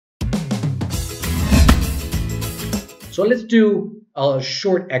So let's do a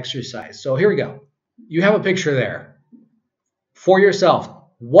short exercise. So here we go. You have a picture there for yourself.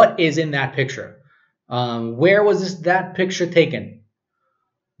 What is in that picture? Where was that picture taken?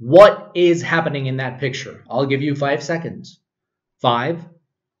 What is happening in that picture? I'll give you 5 seconds. 5,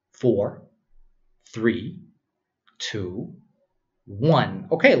 4, 3, 2, 1.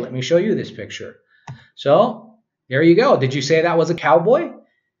 Okay, let me show you this picture. So there you go. Did you say that was a cowboy?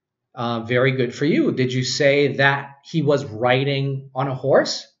 Very good for you. Did you say that he was riding on a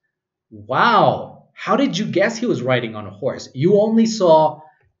horse? Wow. How did you guess he was riding on a horse? You only saw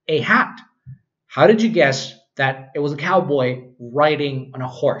a hat. How did you guess that it was a cowboy riding on a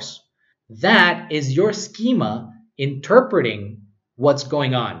horse? That is your schema interpreting what's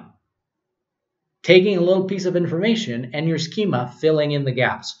going on. Taking a little piece of information and your schema filling in the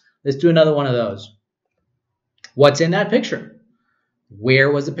gaps. Let's do another one of those. What's in that picture?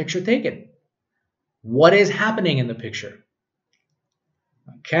 Where was the picture taken? What is happening in the picture?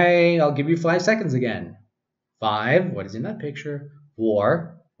 Okay, I'll give you 5 seconds again. 5, what is in that picture?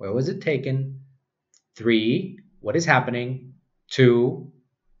 4, where was it taken? 3, what is happening? 2,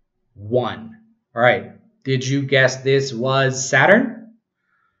 1. All right, did you guess this was Saturn?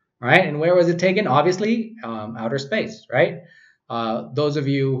 All right, and where was it taken? Obviously, outer space, right? Those of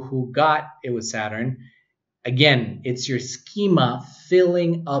you who got it was Saturn, again, it's your schema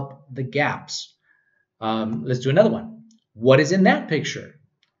filling up the gaps. Let's do another one. What is in that picture?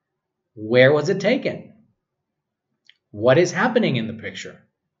 Where was it taken? What is happening in the picture?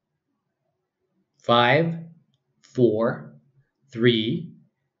 5, 4, 3,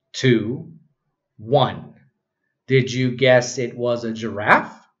 2, 1. Did you guess it was a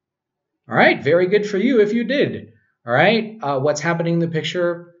giraffe? All right, very good for you if you did. All right, what's happening in the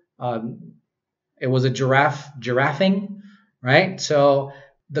picture? It was a giraffing, right? So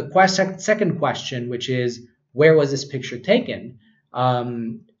the second question, which is where was this picture taken?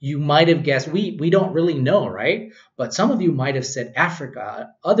 You might have guessed, we don't really know, right? But some of you might have said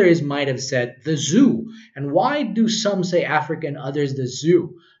Africa. Others might have said the zoo. And why do some say Africa and others the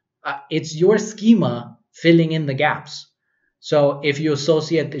zoo? It's your schema filling in the gaps. So if you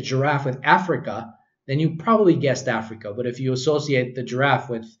associate the giraffe with Africa, then you probably guessed Africa. But if you associate the giraffe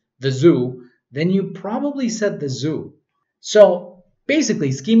with the zoo, then you probably said the zoo. So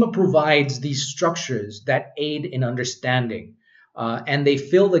basically, schema provides these structures that aid in understanding, and they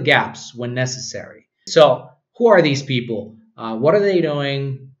fill the gaps when necessary. So who are these people? What are they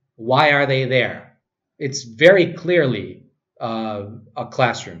doing? Why are they there? It's very clearly a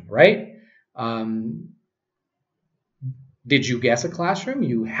classroom, right? Did you guess a classroom?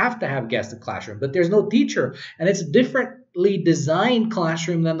 You have to have guessed a classroom, but there's no teacher, and it's a differently designed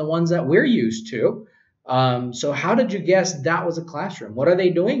classroom than the ones that we're used to. So how did you guess that was a classroom? What are they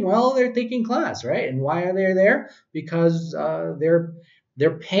doing? Well, they're taking class, right? And why are they there? Because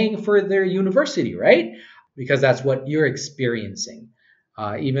they're paying for their university, right? Because that's what you're experiencing,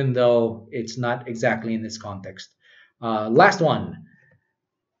 even though it's not exactly in this context. Last one.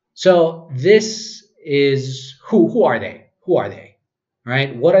 So this is who are they? Who are they?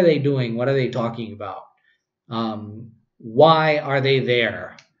 Right? What are they doing? What are they talking about? Why are they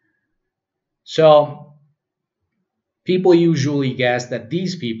there? So people usually guess that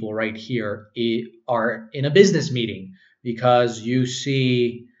these people right here are in a business meeting because you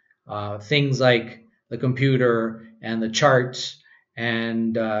see things like the computer and the charts,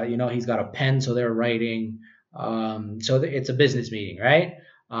 and he's got a pen, so they're writing. So it's a business meeting, right?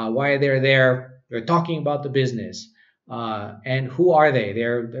 Why are they there? They're talking about the business. And who are they?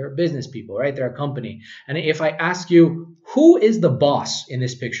 They're business people, right? They're a company. And if I ask you, who is the boss in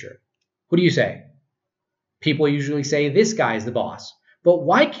this picture? Who do you say? People usually say this guy is the boss. But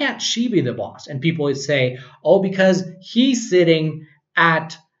why can't she be the boss? And people would say, oh, because he's sitting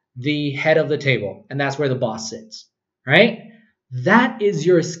at the head of the table, and that's where the boss sits, right? That is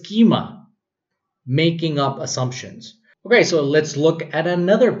your schema making up assumptions. Okay, so let's look at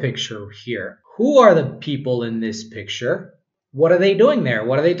another picture here. Who are the people in this picture? What are they doing there?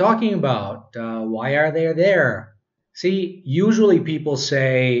 What are they talking about? Why are they there? See, usually people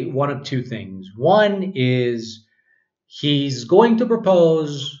say one of two things. One is he's going to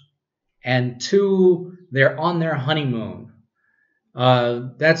propose, and two, they're on their honeymoon.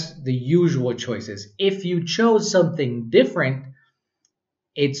 That's the usual choices. If you chose something different,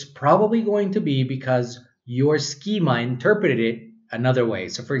 it's probably going to be because your schema interpreted it another way.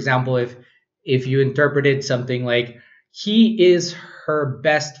 So for example, if you interpreted something like he is her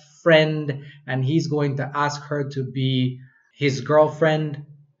best friend and he's going to ask her to be his girlfriend,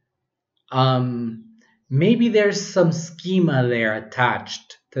 maybe there's some schema there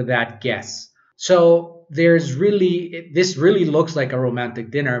attached to that guess. So this really looks like a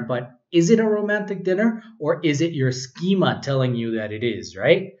romantic dinner, but is it a romantic dinner or is it your schema telling you that it is,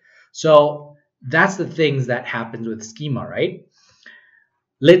 right? So that's the things that happens with schema, right?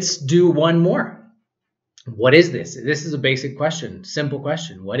 Let's do one more. What is this? This is a basic question, simple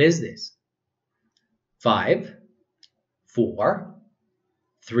question. What is this? 5, 4,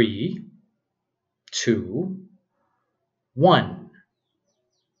 3, 2, 1.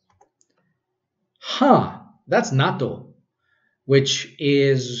 That's natto, which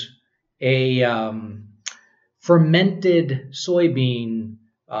is a fermented soybean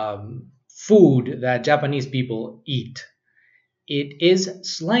food that Japanese people eat. It is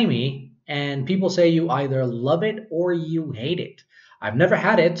slimy, and people say you either love it or you hate it. I've never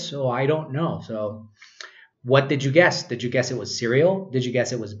had it, so I don't know. So, what did you guess? Did you guess it was cereal? Did you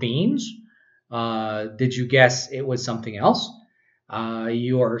guess it was beans? Did you guess it was something else?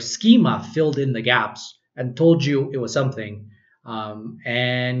 Your schema filled in the gaps and told you it was something,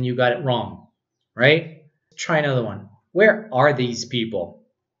 and you got it wrong, right? Try another one. Where are these people?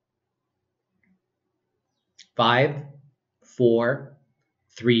 5, 4,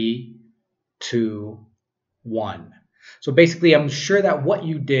 3, 2, 1. So basically, I'm sure that what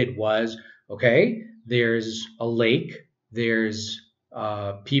you did was, okay, there's a lake, there's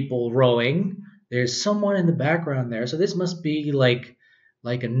people rowing, there's someone in the background there. So this must be like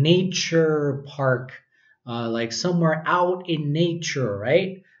a nature park, like somewhere out in nature,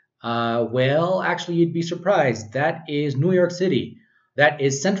 right? Well, actually, you'd be surprised. That is New York City. That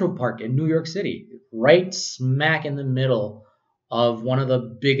is Central Park in New York City, right smack in the middle of one of the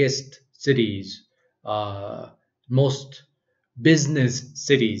biggest cities, most business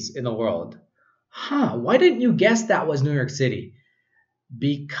cities in the world. Why didn't you guess that was New York City?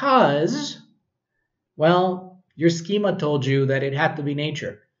 Because, well, your schema told you that it had to be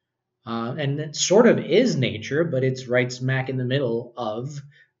nature. And it sort of is nature, but it's right smack in the middle of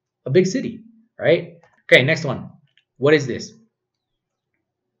a big city, right? Okay, next one. What is this?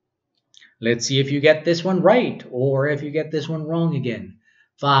 Let's see if you get this one right or if you get this one wrong again.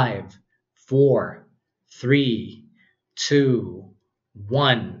 5, 4, 3, 2,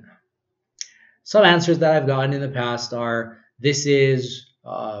 1. Some answers that I've gotten in the past are this is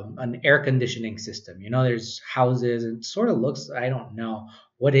an air conditioning system. You know, there's houses. It sort of looks, I don't know.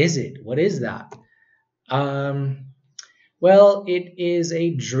 What is it? What is that? Well, it is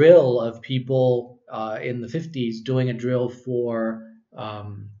a drill of people in the 50s doing a drill for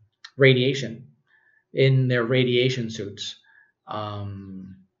radiation in their radiation suits.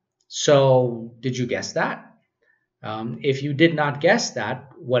 So did you guess that? If you did not guess that,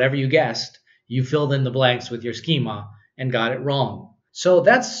 whatever you guessed, you filled in the blanks with your schema and got it wrong. So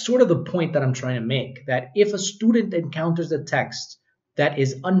that's sort of the point that I'm trying to make, that if a student encounters a text that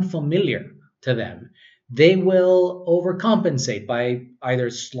is unfamiliar to them, they will overcompensate by either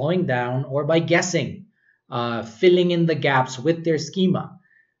slowing down or by guessing, filling in the gaps with their schema,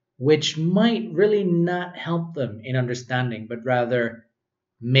 which might really not help them in understanding, but rather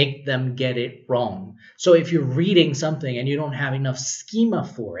make them get it wrong. So if you're reading something and you don't have enough schema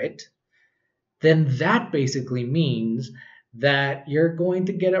for it, then that basically means that you're going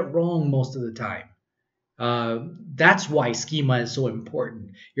to get it wrong most of the time. That's why schema is so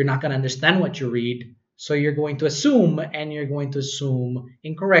important. You're not going to understand what you read, so you're going to assume, and you're going to assume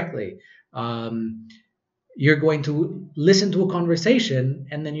incorrectly. You're going to listen to a conversation,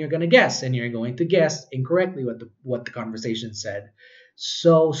 and then you're going to guess, and you're going to guess incorrectly what the conversation said.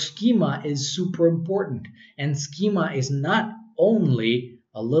 So schema is super important, and schema is not only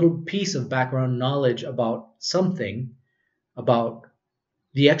a little piece of background knowledge about something, about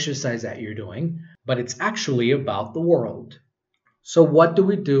the exercise that you're doing, but it's actually about the world. So what do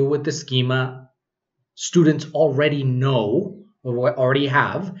we do with the schema students already know or already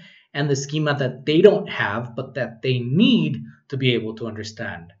have, and the schema that they don't have but that they need to be able to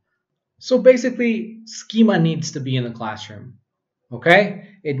understand? So basically, schema needs to be in the classroom. Okay?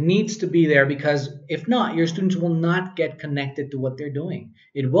 It needs to be there, because if not, your students will not get connected to what they're doing.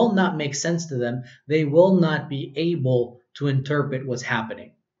 It will not make sense to them. They will not be able to interpret what's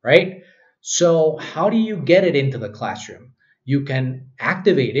happening, right? So how do you get it into the classroom? You can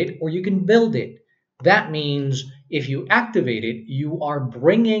activate it or you can build it. That means if you activate it, you are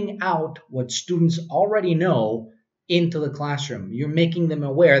bringing out what students already know into the classroom. You're making them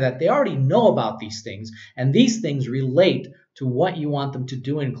aware that they already know about these things, and these things relate to what you want them to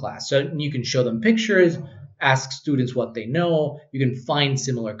do in class. So you can show them pictures, ask students what they know, you can find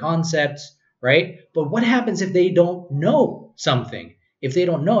similar concepts, right? But what happens if they don't know something? If they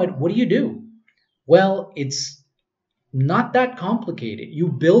don't know it, what do? Well, it's not that complicated. You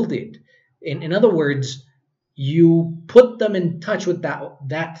build it. In other words, you put them in touch with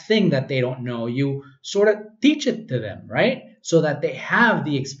that thing that they don't know. You sort of teach it to them, right? So that they have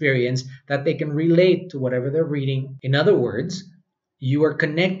the experience, that they can relate to whatever they're reading. In other words, you are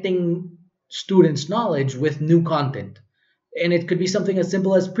connecting students' knowledge with new content. And it could be something as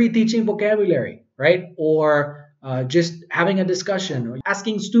simple as pre-teaching vocabulary, right? Or just having a discussion, or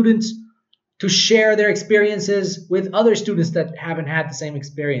asking students to share their experiences with other students that haven't had the same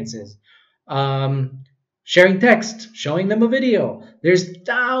experiences. Um, Sharing text, showing them a video. There's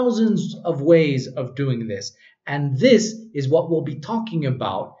thousands of ways of doing this. And this is what we'll be talking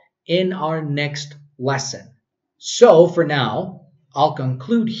about in our next lesson. So for now, I'll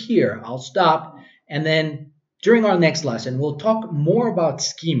conclude here. I'll stop. And then during our next lesson, we'll talk more about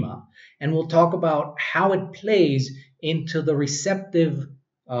schema, and we'll talk about how it plays into the receptive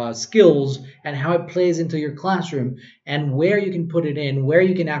skills, and how it plays into your classroom, and where you can put it in, where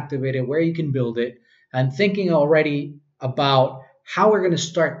you can activate it, where you can build it. And thinking already about how we're going to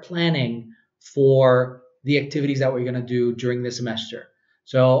start planning for the activities that we're going to do during the semester.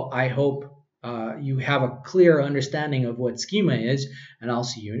 So I hope you have a clear understanding of what schema is, and I'll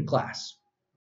see you in class.